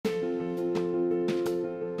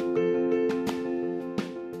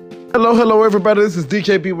Hello, everybody. This is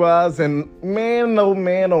DJB Wise, and oh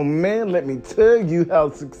man, let me tell you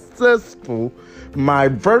how successful my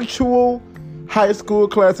virtual high school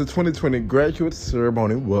class of 2020 graduate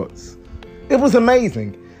ceremony was. It was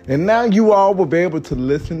amazing, and now you all will be able to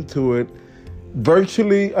listen to it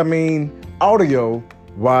virtually,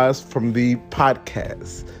 audio-wise from the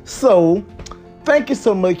podcast. So, thank you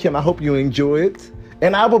so much, and I hope you enjoy it.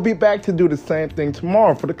 And I will be back to do the same thing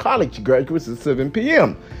tomorrow for the college graduates at 7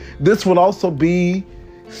 p.m. This will also be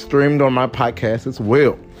streamed on my podcast as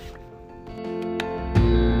well.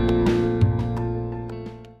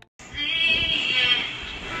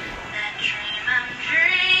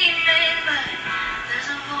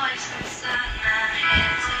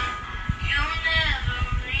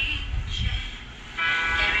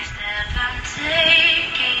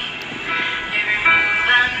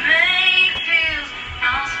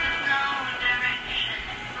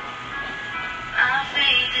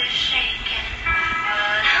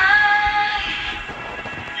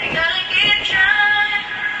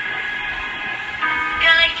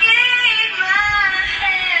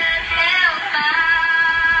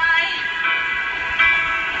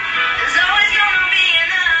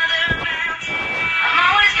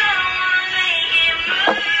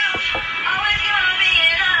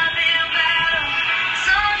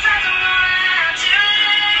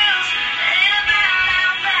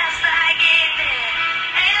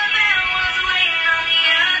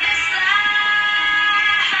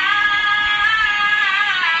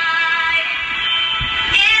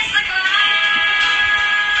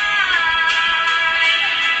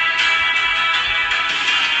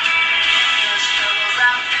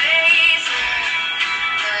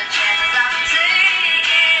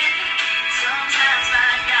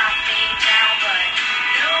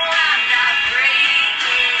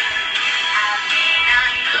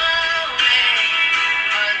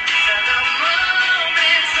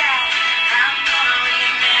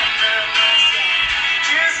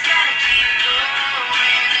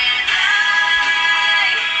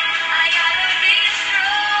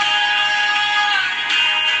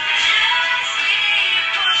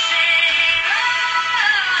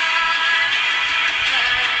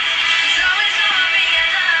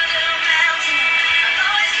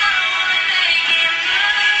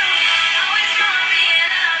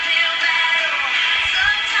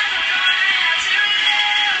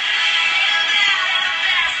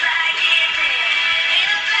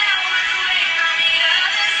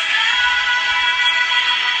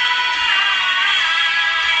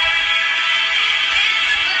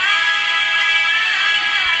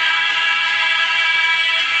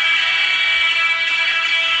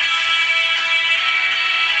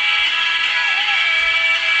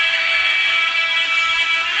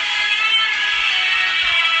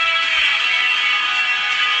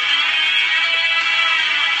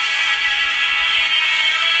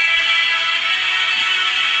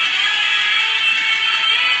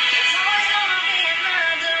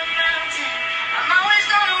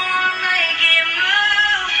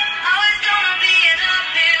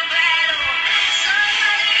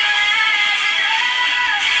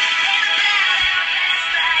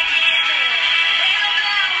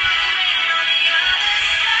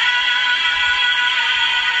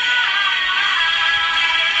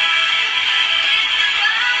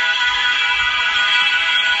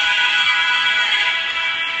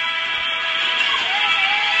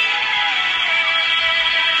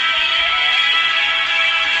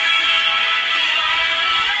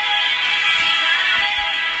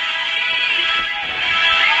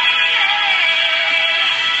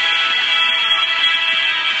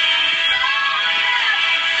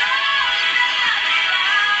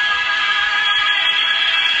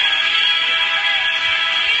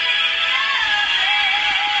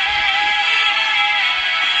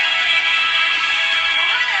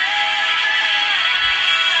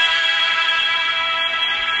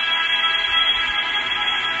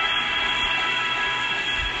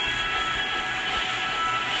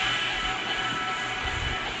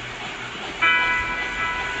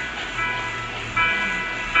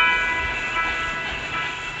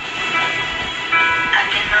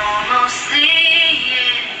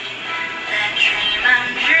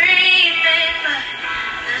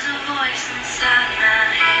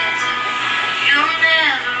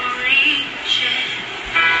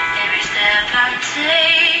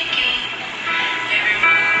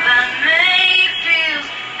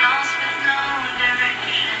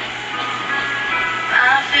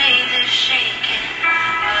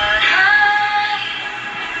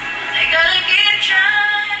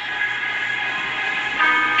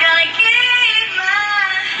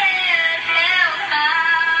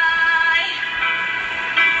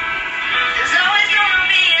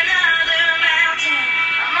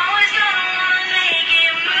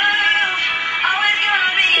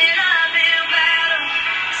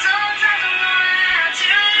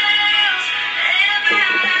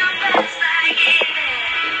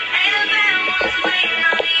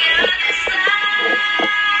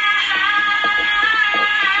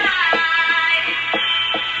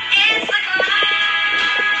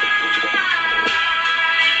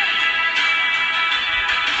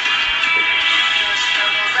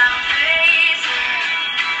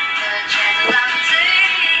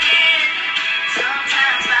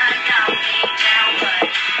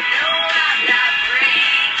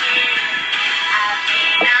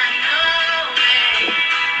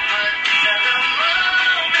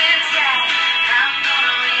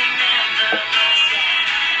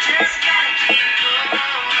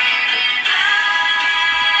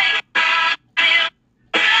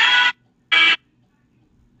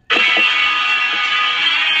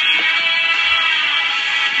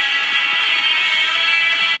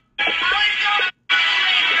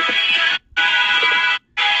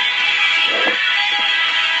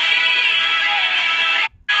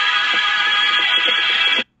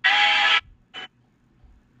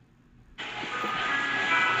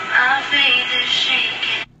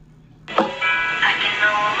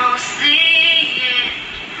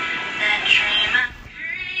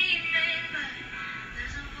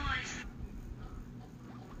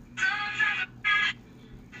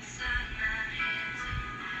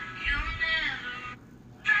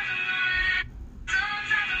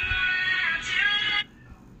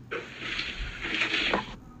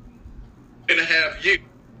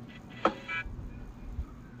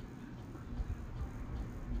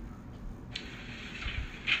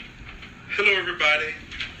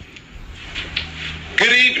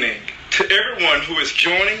 Good evening to everyone who is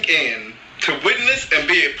joining in to witness and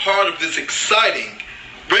be a part of this exciting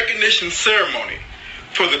recognition ceremony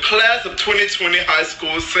for the class of 2020 high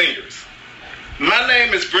school seniors. My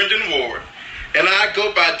name is Brendan Ward, and I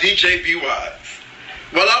go by DJ B Wise.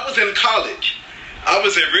 While I was in college, I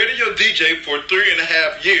was a radio DJ for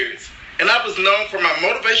 3.5 years, and I was known for my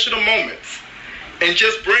motivational moments and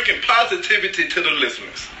just bringing positivity to the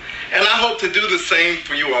listeners. And I hope to do the same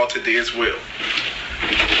for you all today as well.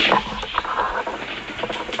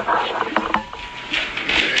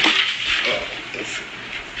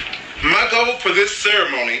 My goal for this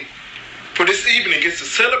ceremony, for this evening, is to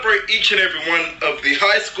celebrate each and every one of the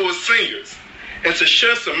high school seniors and to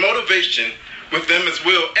share some motivation with them as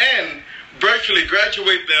well and virtually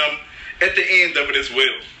graduate them at the end of it as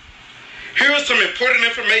well. Here is some important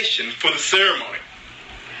information for the ceremony.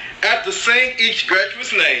 After saying each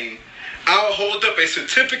graduate's name, I will hold up a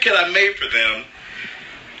certificate I made for them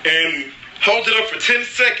and hold it up for 10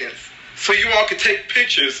 seconds so you all can take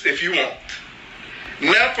pictures if you want.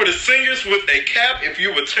 Now for the seniors with a cap, if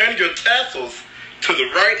you would turn your tassels to the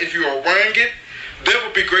right if you are wearing it, that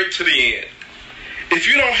would be great to the end. If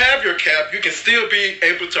you don't have your cap, you can still be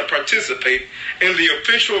able to participate in the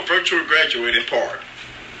official virtual graduating part.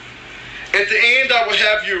 At the end, I will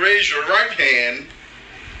have you raise your right hand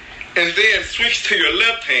and then switch to your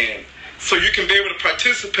left hand so you can be able to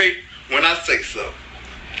participate when I say so.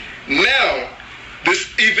 Now,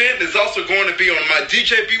 this event is also going to be on my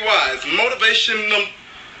DJ B Wise Motivational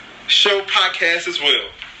Show podcast as well.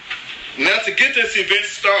 Now, to get this event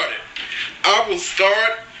started, I will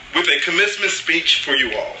start with a commencement speech for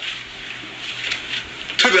you all.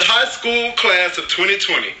 To the high school class of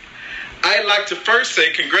 2020, I'd like to first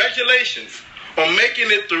say congratulations on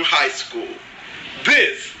making it through high school.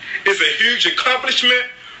 This is a huge accomplishment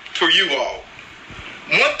for you all.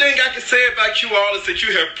 One thing I can say about you all is that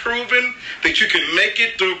you have proven that you can make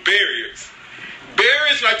it through barriers.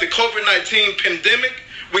 Barriers like the COVID-19 pandemic,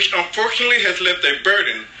 which unfortunately has left a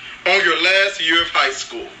burden on your last year of high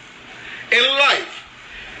school. In life,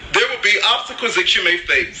 there will be obstacles that you may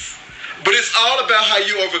face, but it's all about how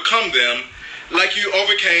you overcome them, like you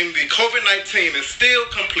overcame the COVID-19 and still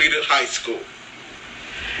completed high school.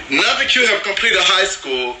 Now that you have completed high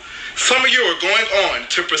school, some of you are going on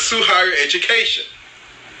to pursue higher education.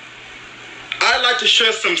 I'd like to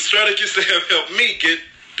share some strategies that have helped me get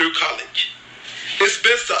through college. It's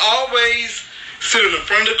best to always sit in the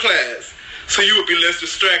front of the class so you will be less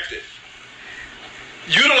distracted.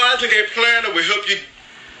 Utilizing a planner will help you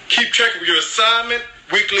keep track of your assignment,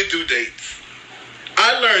 weekly due dates.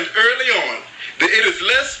 I learned early on that it is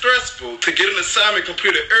less stressful to get an assignment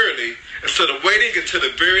completed early instead of waiting until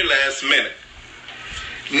the very last minute.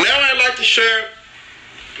 Now I'd like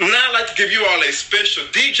to give you all a special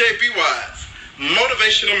DJ B Wise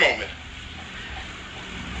motivational moment.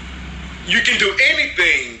 You can do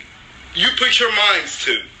anything you put your minds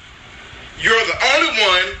to. You're the only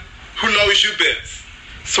one who knows you best.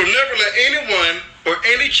 So never let anyone or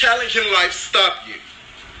any challenge in life stop you.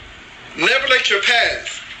 Never let your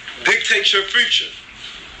past dictate your future.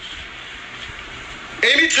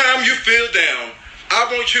 Anytime you feel down, I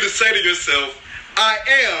want you to say to yourself, I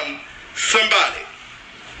am somebody.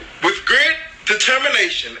 With grit,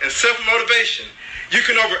 determination, and self-motivation, you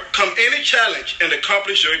can overcome any challenge and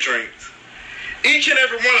accomplish your dreams. Each and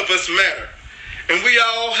every one of us matter, and we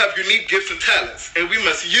all have unique gifts and talents, and we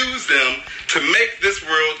must use them to make this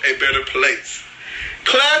world a better place.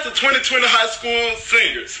 Class of 2020 high school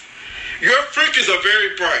seniors, your futures are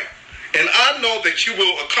very bright, and I know that you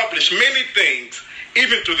will accomplish many things,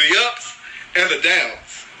 even through the ups and the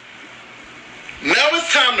downs. Now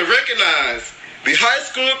it's time to recognize the high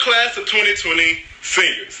school class of 2020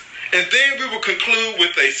 seniors, and then we will conclude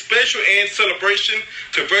with a special end celebration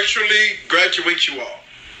to virtually graduate you all.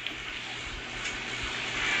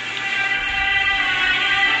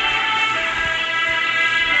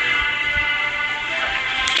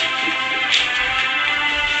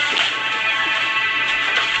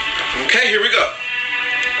 Okay, here we go.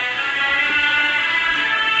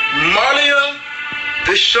 Malia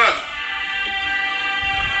Deshana.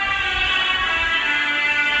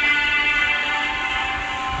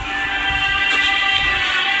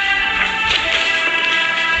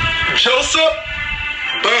 Joseph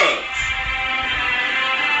Buns.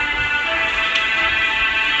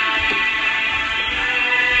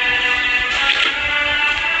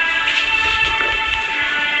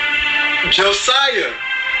 Josiah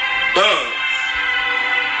Buns.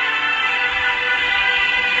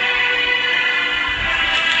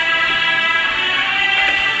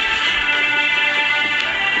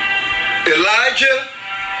 Elijah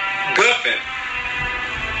Guffin.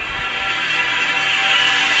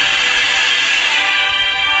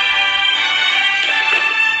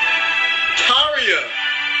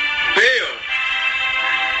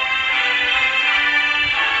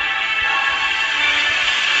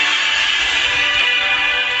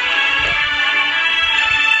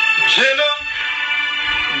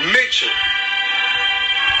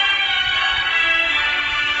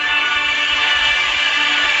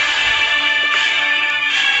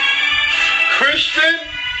 Christian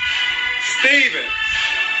Stevens.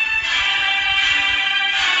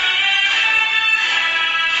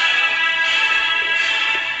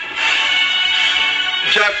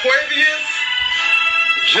 Jaquavius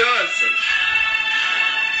Johnson.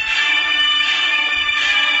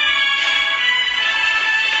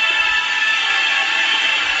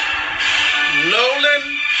 Nolan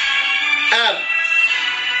Adams.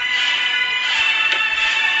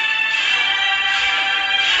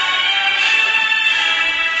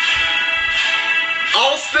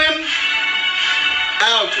 Austin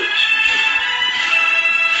Aldridge.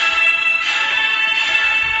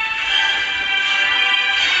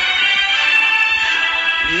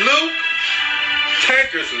 Luke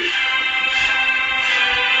Tankersley.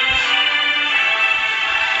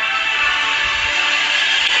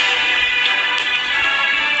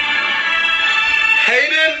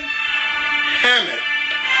 Hayden Hammond.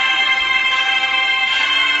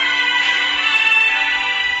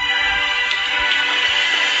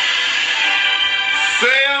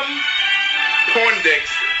 Sam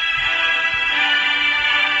Poindexter.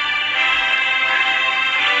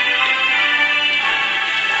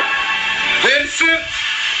 Vincent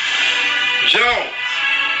Jones.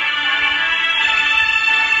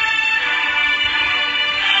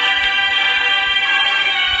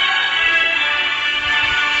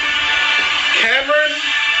 Cameron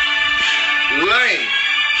Lane.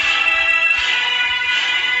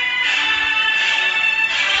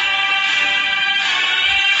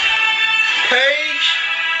 Paige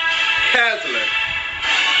Caslin.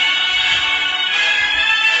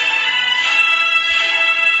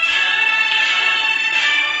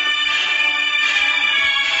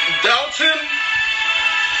 Dalton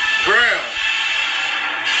Brown.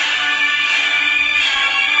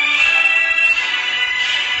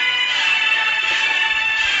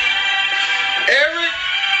 Eric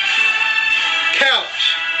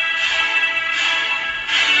Couch.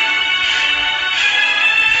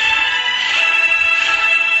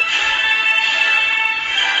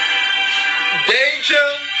 Deja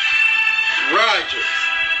Rogers.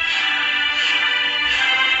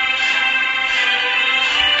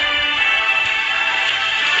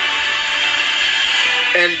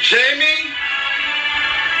 And Jamie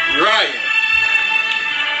Ryan.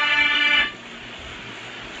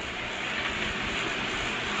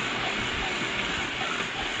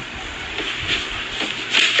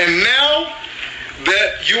 And now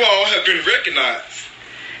that you all have been recognized,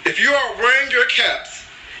 if you are wearing your caps,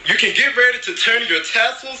 you can get ready to turn your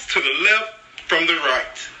tassels to the left from the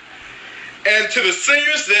right. And to the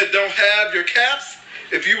seniors that don't have your caps,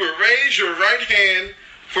 if you would raise your right hand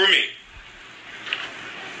for me.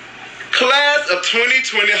 Class of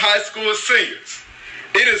 2020 high school seniors,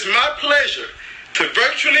 it is my pleasure to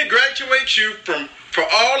virtually graduate you for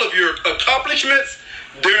all of your accomplishments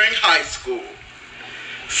during high school.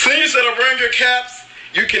 Seniors that are wearing your caps,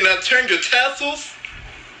 you can now turn your tassels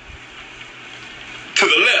to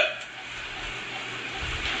the left.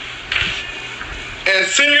 And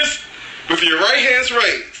seniors with your right hands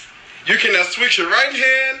raised, you can now switch your right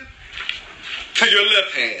hand to your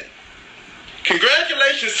left hand.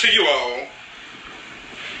 Congratulations to you all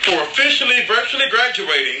for officially virtually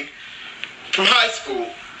graduating from high school.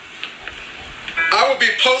 I will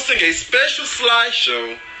be posting a special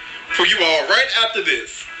slideshow for you all right after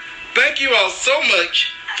this. Thank you all so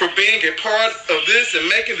much for being a part of this and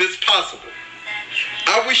making this possible.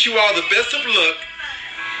 I wish you all the best of luck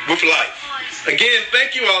with life. Again,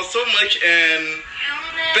 thank you all so much, and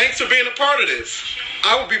thanks for being a part of this.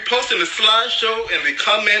 I will be posting the slideshow and the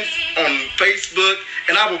comments on Facebook,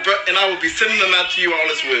 and I will be sending them out to you all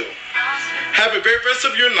as well. Have a great rest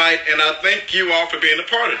of your night, and I thank you all for being a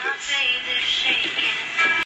part of this.